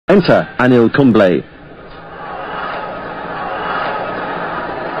Enter Anil Kumble.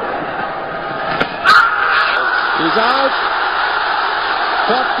 He's out.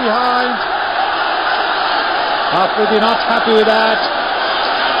 Caught behind. After not happy with that.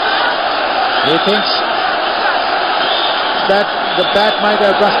 He thinks that the bat might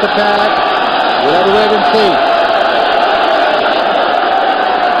have brushed the pad. We'll have to wait and see.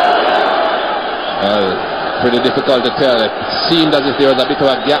 Well, pretty difficult to tell. It seemed as if there was a bit of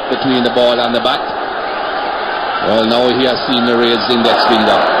a gap between the ball and the bat. Well, now he has seen the raised index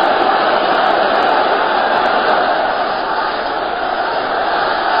finger.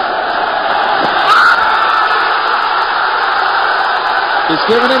 He's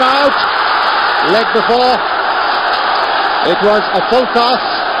given him out. Leg before. It was a full toss.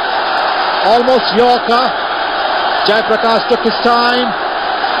 Almost Yorker. Jayaprakash took his time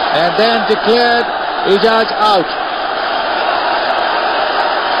and then declared Ijaz out.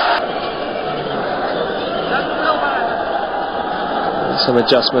 Some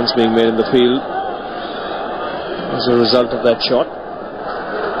adjustments being made in the field as a result of that shot.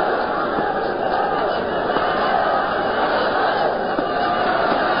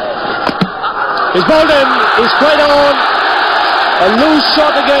 He's bowled in, he's quite on. A loose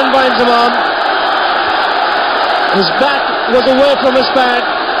shot again by Zaman. His bat was away from his pad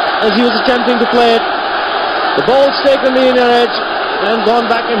as he was attempting to play it. The ball's taken the inner edge and gone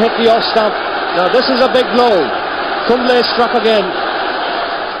back and hit the off stump. Now this is a big blow. Kumble struck again.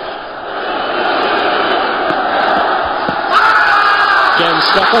 Again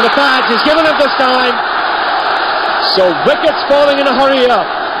struck on the pad. He's given it this time. So Wicket's falling in a hurry here.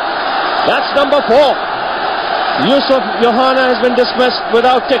 That's number 4. Yusuf Johanna has been dismissed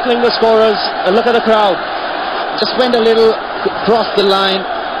without tickling the scorers. And look at the crowd. Just went a little across the line.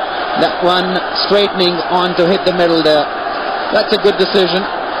 That one straightening on to hit the middle there. That's a good decision.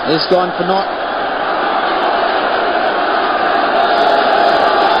 He's gone for naught.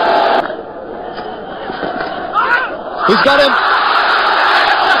 He's got him.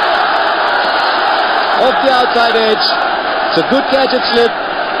 Off the outside edge. It's a good catch, it slipped.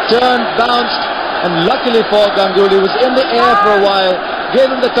 Turned, bounced, and luckily for Ganguly, was in the air for a while, gave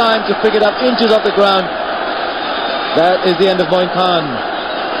him the time to pick it up inches off the ground. That is the end of Moin Khan.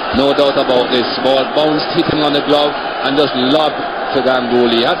 No doubt about this. Ball bounced, hitting on the glove, and just lobbed to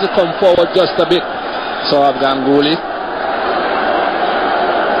Ganguly. Had to come forward just a bit. So have Ganguly.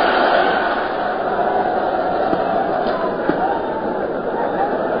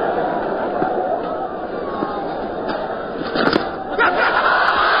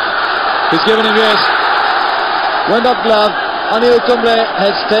 He's given him yes. Went up glove. Anil Kumble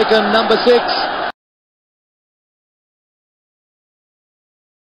has taken number 6.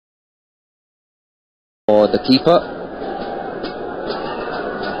 For the keeper.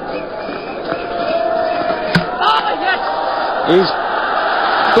 He's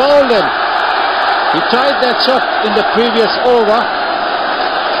bowled him. He tried that shot in the previous over.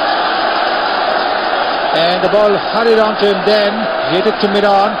 And the ball hurried on to him then. Hit it to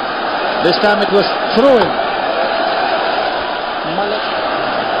mid-on. This time it was through him.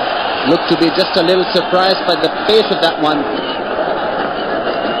 Looked to be just a little surprised by the pace of that one.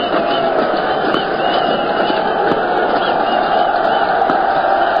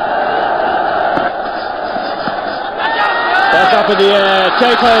 That's up in the air,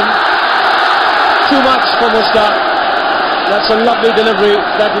 taken. Too much for Muscat. That's a lovely delivery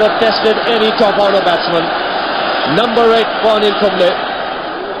that would have tested any top order batsman. Number 8 for Anil Kumble.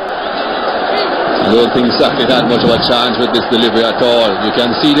 I don't think Sackett had much of a chance with this delivery at all. You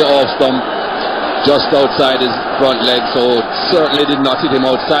can see the off stump just outside his front leg, so it certainly did not hit him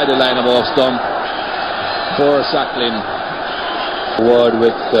outside the line of off stump. Poor Sacklin. Word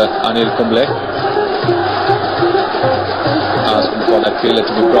with Anil Kumble. Asking for that fielder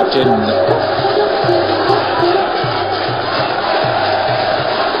to be brought in.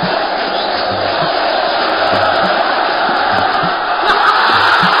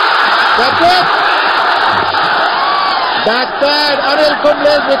 That's it. That bad. Anil Kumble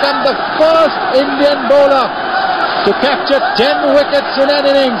has become the first Indian bowler to capture 10 wickets in an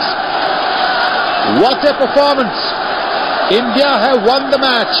innings. What a performance. India have won the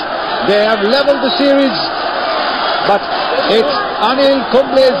match. They have leveled the series. But it's Anil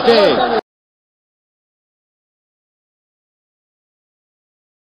Kumble's day.